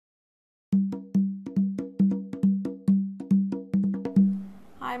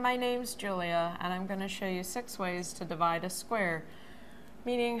Hi, my name's Julia, and I'm going to show you 6 ways to divide a square,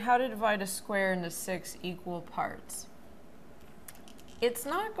 meaning how to divide a square into 6 equal parts. It's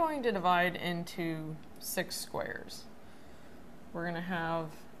not going to divide into 6 squares. We're going to have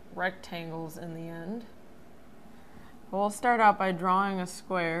rectangles in the end. We'll start out by drawing a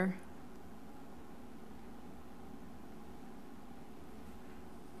square.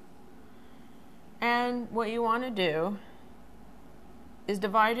 And what you want to do is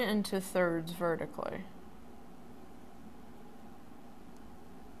divide it into thirds vertically.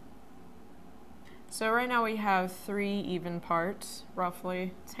 So right now we have 3 even parts,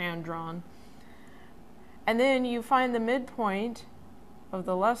 roughly. It's hand-drawn. And then you find the midpoint of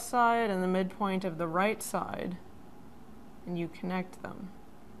the left side and the midpoint of the right side, and you connect them.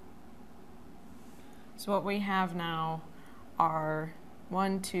 So what we have now are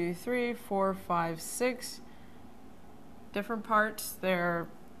 1, 2, 3, 4, 5, 6 different parts. They're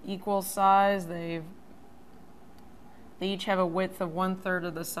equal size. They each have a width of 1/3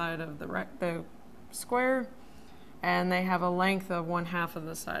 of the side of the square, and they have a length of 1/2 of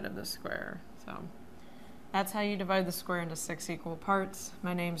the side of the square. So that's how you divide the square into 6 equal parts.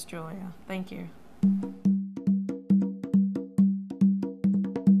 My name's Julia. Thank you.